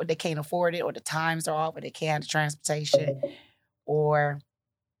here, or they can't afford it, or the times are off, or they can't have the transportation, or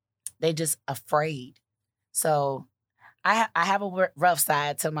they just afraid. So I have a rough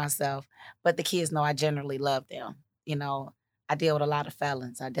side to myself, but the kids know I generally love them. I deal with a lot of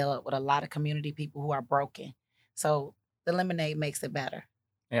felons. I deal with a lot of community people who are broken. So the lemonade makes it better.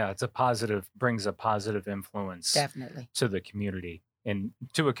 Yeah, brings a positive influence Definitely. to the community and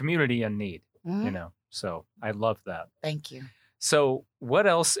to a community in need, Mhm. So I love that. Thank you. So what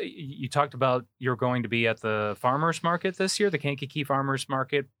else? You talked about you're going to be at the farmers market this year, the Kankakee Farmers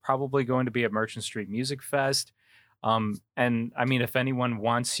Market, probably going to be at Merchant Street Music Fest. And I mean, if anyone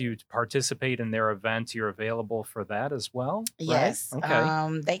wants you to participate in their event, you're available for that as well. Yes. Right?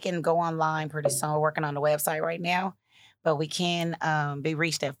 Okay. They can go online pretty soon. We're working on the website right now, but we can be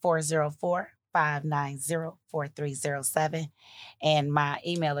reached at 404-590-4307. And my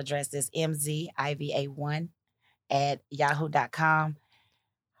email address is mziva1@yahoo.com.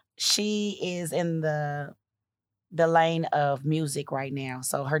 She is in the lane of music right now.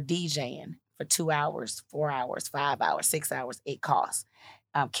 So her DJing for 2 hours, 4 hours, 5 hours, 6 hours, it costs.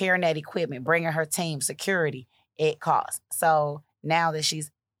 Carrying that equipment, bringing her team, security, it costs. So now that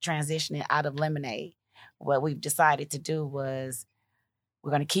she's transitioning out of Lemonade, what we've decided to do was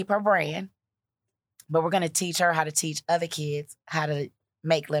we're going to keep her brand, but we're going to teach her how to teach other kids how to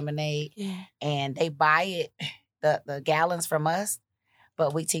make lemonade. Yeah. And they buy it, the gallons from us,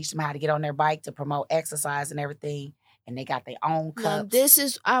 but we teach them how to get on their bike to promote exercise and everything. And they got their own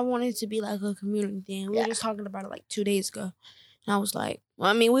cups. I want it to be like a community thing. We Yeah. were just talking about it like 2 days ago. And I was like, well,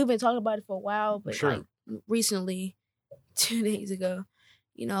 I mean, we've been talking about it for a while, but Sure. like recently, 2 days ago,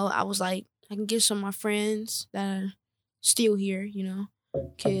 I was like, I can get some of my friends that are still here, we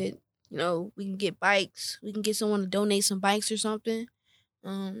can get bikes. We can get someone to donate some bikes or something.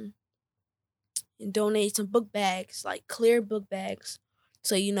 And donate some book bags, like clear book bags.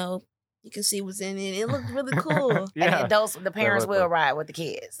 So, you can see what's in it. It looked really cool. Yeah. And the parents will ride with the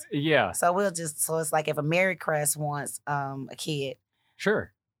kids. Yeah. So it's like if a Mary Crest wants a kid,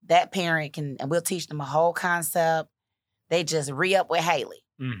 Sure. that parent and we'll teach them a whole concept. They just re-up with Haley,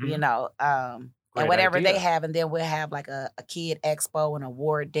 Mhm. Great and whatever idea. they have. And then we'll have like a kid expo and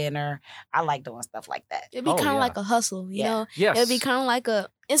award dinner. I like doing stuff like that. It'd be Oh, kind of yeah. like a hustle, Yeah. Yes. It'd be kind of like a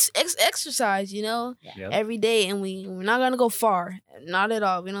exercise, Yep. every day, and we're not gonna go far, not at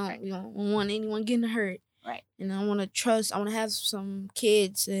all. We don't Right. we don't want anyone getting hurt, Right. And I want to have some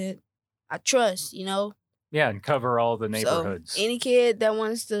kids that I trust, Yeah, and cover all the neighborhoods. So any kid that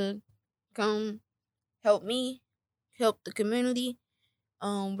wants to come help me, help the community,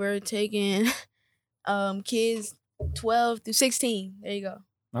 we're taking kids 12 through 16. There you go.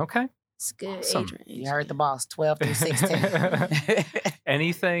 Okay. It's a good Awesome. age range. You heard the boss, 12 through 16.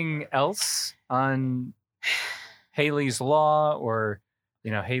 Anything else on Haley's Law or,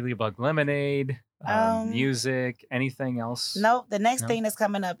 Haley Bug Lemonade, music, anything else? Nope. The next No? thing that's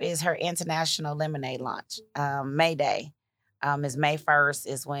coming up is her international lemonade launch. May Day is May 1st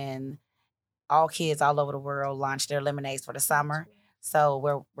is when all kids all over the world launch their lemonades for the summer. So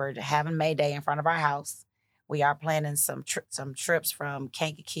we're having May Day in front of our house. We are planning some trips from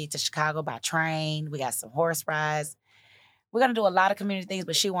Kankakee to Chicago by train. We got some horse rides. We're gonna do a lot of community things,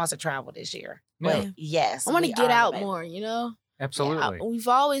 but she wants to travel this year. Yeah. But yes, I want to we get are out available. more, Absolutely. We've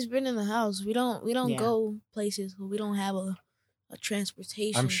always been in the house. We don't Yeah. go places where we don't have a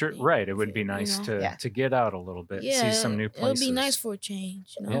transportation. I'm sure, thing, right. It would be nice Yeah. to get out a little bit, Yeah, see some new it would places. be nice for a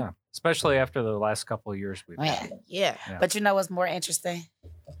change. Yeah, especially after the last couple of years we've Yeah. had. Yeah. Yeah. But you know what's more interesting?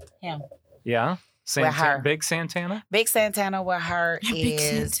 Him. Yeah, her. Big Santana. Big Santana with her Big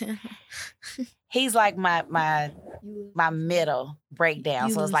is Santana. he's like my middle breakdown.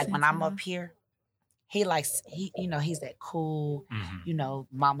 You So it's love like when I'm Santana. up here, he's that cool, Mhm.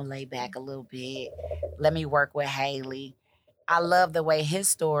 mama lay back a little bit. Let me work with Haley. I love the way his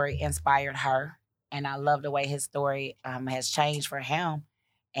story inspired her. And I love the way his story has changed for him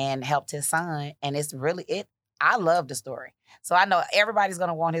and helped his son. And it's really I love the story. So I know everybody's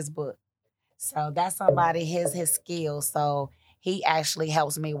gonna want his book. So that's somebody, his skills. So he actually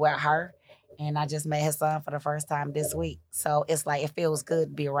helps me with her. And I just met his son for the first time this week. So it's like, it feels good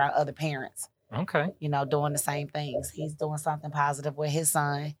to be around other parents, Okay. doing the same things. He's doing something positive with his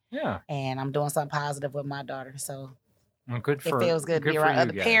son, Yeah. and I'm doing something positive with my daughter. So Well, good for it feels good to be for around you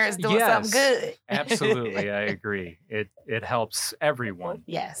other guys. parents doing something good. Absolutely, I agree. It helps everyone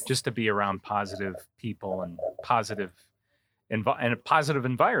Yes. just to be around positive people and and a positive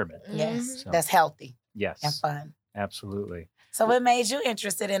environment. Yes. So, That's healthy and yes, fun. absolutely. So what made you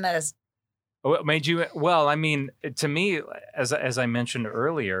interested in us? What made you? Well, I mean, to me, as I mentioned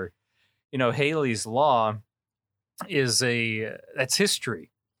earlier, Haley's Law is that's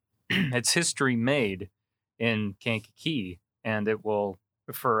history. It's history made in Kankakee, and it will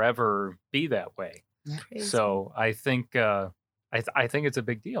forever be that way. Crazy. So I think I think it's a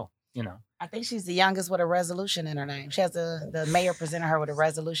big deal. I think she's the youngest with a resolution in her name. She has the mayor presented her with a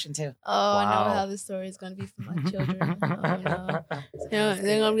resolution too. Oh, I know Wow. how this story is gonna be for my children. Oh, no.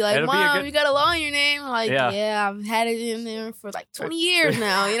 They're gonna be like, It'll be a "Mom, good- you got a law in your name?" I'm like, Yeah. yeah, I've had it in there for like 20 years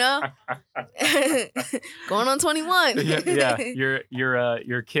now. Going on 21. yeah,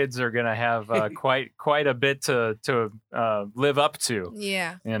 your kids are gonna have quite a bit to live up to.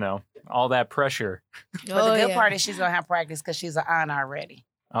 Yeah. All that pressure. But the good part is she's gonna have practice because she's an aunt already.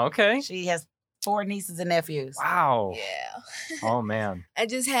 Okay. She has 4 nieces and nephews. Wow. Yeah. Oh man. I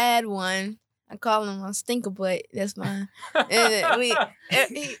just had one. I call him a stinker butt. That's mine. And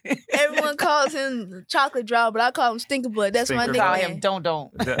everyone calls him chocolate draw, but I call him stinker butt. That's my Stinker We call nickname. him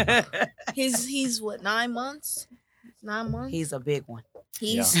Don't. He's what, 9 months? 9 months. He's a big one.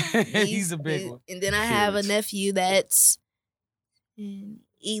 He's He's a big one. And then I have a Huge. nephew that's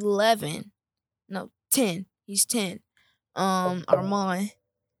 11. No, 10. He's 10. Armand.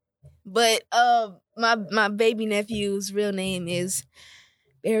 But my baby nephew's real name is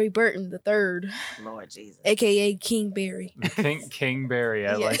Barry Burton III, Lord Jesus. aka King Barry. King Berry.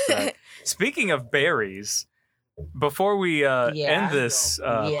 I Yeah. like that. Speaking of berries, before we end this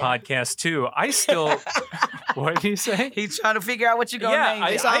podcast too, I still. What did you say? He's trying to figure out what you're gonna name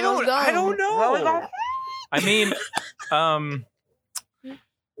it. I don't know. What we gonna- I mean,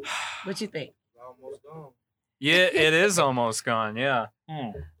 What you think? yeah, it is almost gone. Yeah,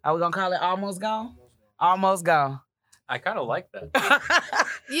 Are we gonna call it Almost Gone? Almost Gone. I kind of like that.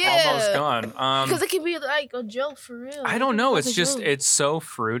 Yeah. Almost gone. Because it can be like a joke for real. I don't know. It's a just joke. it's so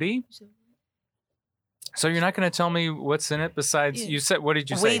fruity. So you're not going to tell me what's in it besides Yeah. you said what did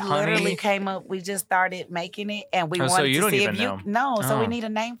you say? We Honey. literally came up. We just started making it, and we Oh, so wanted you to don't see even if you know. no. So Oh. we need a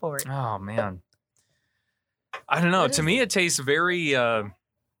name for it. Oh man. I don't know. What To is me, it tastes very.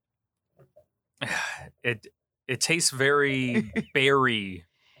 It tastes very berry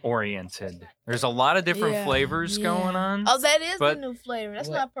oriented. There's a lot of different Yeah, flavors yeah. going on. Oh, that is But- the new flavor. That's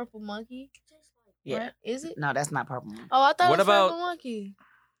What? not Purple Monkey. Yeah. Right? Is it? No, that's not purple. Oh, I thought What it was about- Purple Monkey.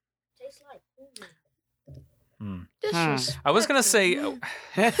 Tastes like Kool-Aid. This Hmm. was I was gonna say purple.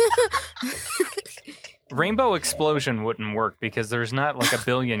 Rainbow Explosion wouldn't work because there's not like a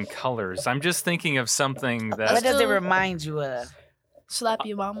billion colors. I'm just thinking of something What that, does it still- remind you of? Slap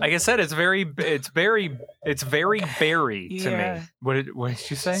your mama. like I said, it's very berry to Yeah. me. What did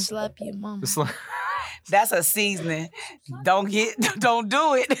you say? Slap your mama. Just like- That's a seasoning. Don't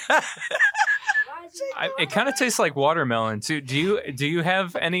do it. it kind of tastes like watermelon too. Do you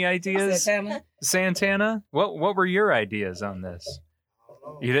have any ideas, Santana? What were your ideas on this?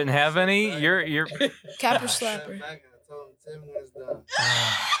 You didn't have any. You're. Capper slapper.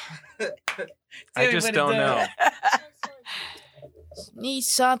 I just don't know. Need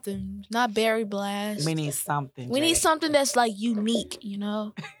something, not berry blast. We need something. We need Jay. something that's like unique, you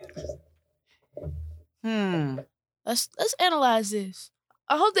know. Let's analyze this.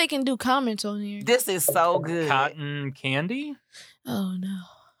 I hope they can do comments on here. This is so good. Cotton candy? Oh no.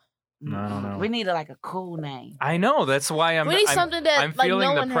 No, I don't know. We need like a cool name. I know. That's why I'm. We need I'm, something that I'm like feeling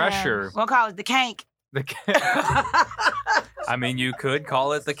no the one pressure. We're gonna call it the Kank. The I mean, you could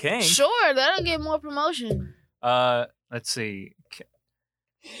call it the king. has. Sure, that'll get more promotion. Let's see.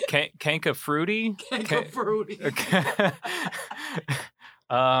 Kanka fruity. Fruity.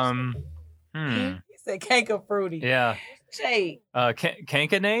 Hmm. He said Kanka Fruity. Yeah. Jay.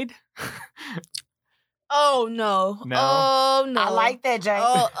 Kankanade. Oh no. No? Oh no. I like that, Jay.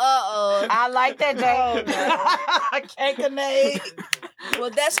 Oh, uh-oh. I like that, Jay. Oh, Kankanade.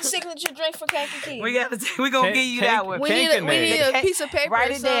 Well, that's a signature drink for Kankakee. We gonna give you that one. We need a Kankanade. piece of paper. Write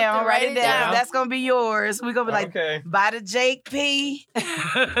or it down. something. Write it down. down. That's gonna be yours. We're gonna be like, Okay. by the Jake P.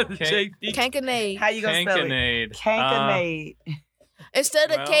 Kankanade. How you gonna spell it? Kankanade. Kankanade.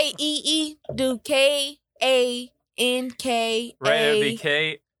 Instead of well. K-E-E, do K-A-N-K-A-D-E. Right. It'd be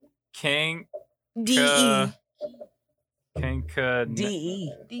Kanka. Kanka.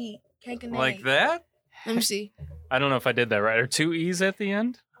 D-E. D. Kankanade. Like that? Let me see. I don't know if I did that right. Are 2 E's at the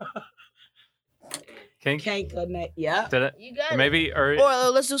end? Kankanade. Yeah. Did it? You got it. Maybe or. Or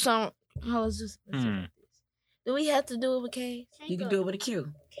let's do some. Let's do Hmm. Do we have to do it with K? You can do it with a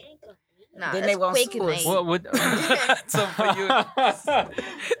Q. Nah, Then that's they won't sue Quakenade. us. What would? So for you,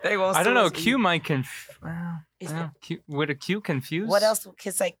 they won't. I don't sue know. us. Q might It's would a Q confuse? What else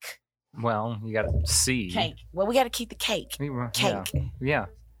can say? Well, you got to C. Cake. Well, we got to keep the cake. Yeah. Cake. Yeah.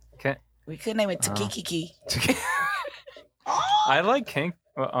 We could name it Oh. Takiki. I like Kank.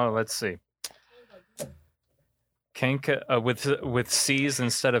 Oh, let's see. Kanka with C's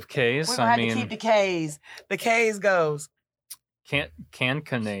instead of K's. We're gonna I have to keep mean, the K's. The K's goes.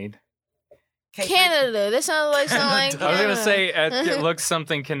 Cancanade. Cake. Canada. That sounds like something like I was gonna Canada. say it looks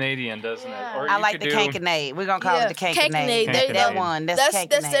something Canadian, doesn't Yeah. it? Or I you like could the do- Kankanade. We're gonna call Yeah, it the Kankanade. Kankanade. There you That go. one. That's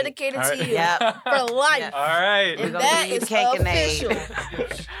Kankanade. dedicated All to right. you Yep. for life. All right. We're And gonna that give you is the Kankanade.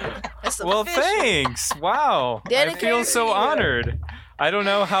 official. That's Well, official. thanks. Wow. I feel Dedicated so to you. honored. I don't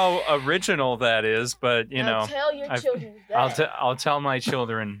know how original that is, but you Now know, tell your children I'll that. I'll tell my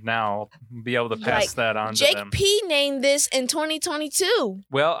children now. I'll be able to pass Like, that on Jake to them. P named this in 2022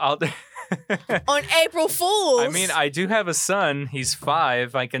 Well, I'll. on April Fools. I mean, I do have a son. He's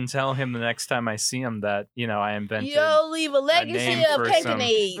 5. I can tell him the next time I see him that I invented You'll leave a legacy name of for some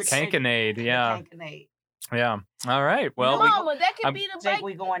Kankanades. Kankanade. Yeah, Kankanade. yeah. All right. Well, Mama, that could I'm- be the Jake, bike.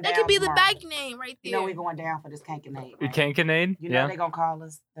 we going down That could be the tomorrow. bike name right there. You know we going down for this Kankanade. Right? Kankanade. You know Yeah. they gonna call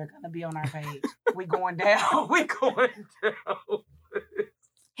us. They're gonna be on our page. We going down. We going down.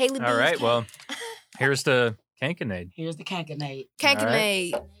 Haley All right. Beans Well, here's the Kankanade. Here's the Kankanade.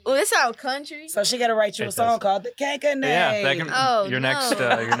 Kankanade. Oh, that sound country. So she gotta write you It a song does. called the Kankanade. Yeah, that can, Oh, your no.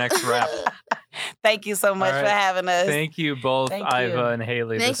 your next rap. Thank you so much All for right. having us. Thank you both, Thank you. Iva and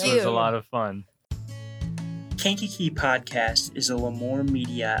Haley. Thank This was a you. lot of fun. Kankakee Podcast is a Lamore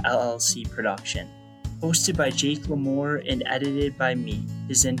Media LLC production, hosted by Jake Lamore and edited by me,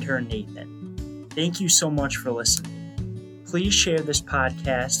 his intern Nathan. Thank you so much for listening. Please share this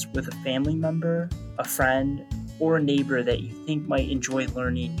podcast with a family member, a friend, or a neighbor that you think might enjoy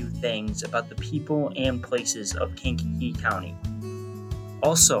learning new things about the people and places of Kankakee County.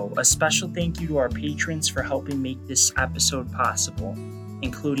 Also, a special thank you to our patrons for helping make this episode possible,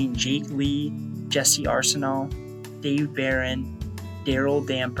 including Jake Lee, Jesse Arsenal, Dave Barron, Daryl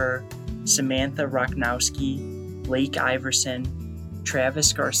Damper, Samantha Rocknowski, Blake Iverson,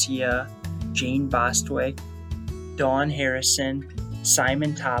 Travis Garcia, Jane Bostwick, Dawn Harrison,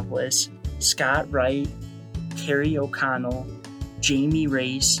 Simon Topless, Scott Wright, Carrie O'Connell, Jamie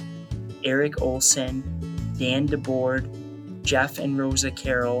Race, Eric Olson, Dan DeBoard, Jeff and Rosa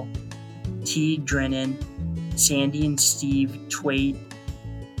Carroll, Teague Drennan, Sandy and Steve Twait,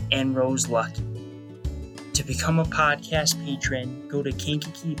 and Rose Lucky. To become a podcast patron, go to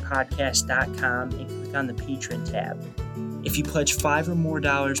kankakeepodcast.com and click on the Patron tab. If you pledge $5 or more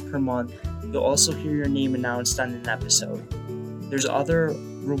per month, you'll also hear your name announced on an episode. There's other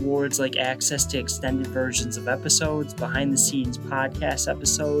rewards like access to extended versions of episodes, behind-the-scenes podcast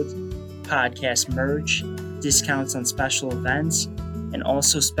episodes, podcast merch, discounts on special events, and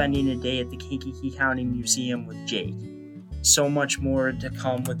also spending a day at the Kankakee County Museum with Jake. So much more to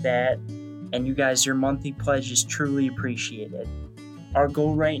come with that, and you guys, your monthly pledge is truly appreciated. Our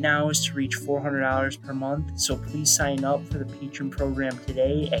goal right now is to reach $400 per month, so please sign up for the patron program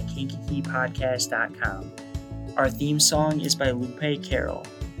today at kankakeepodcast.com. Our theme song is by Lupe Carroll.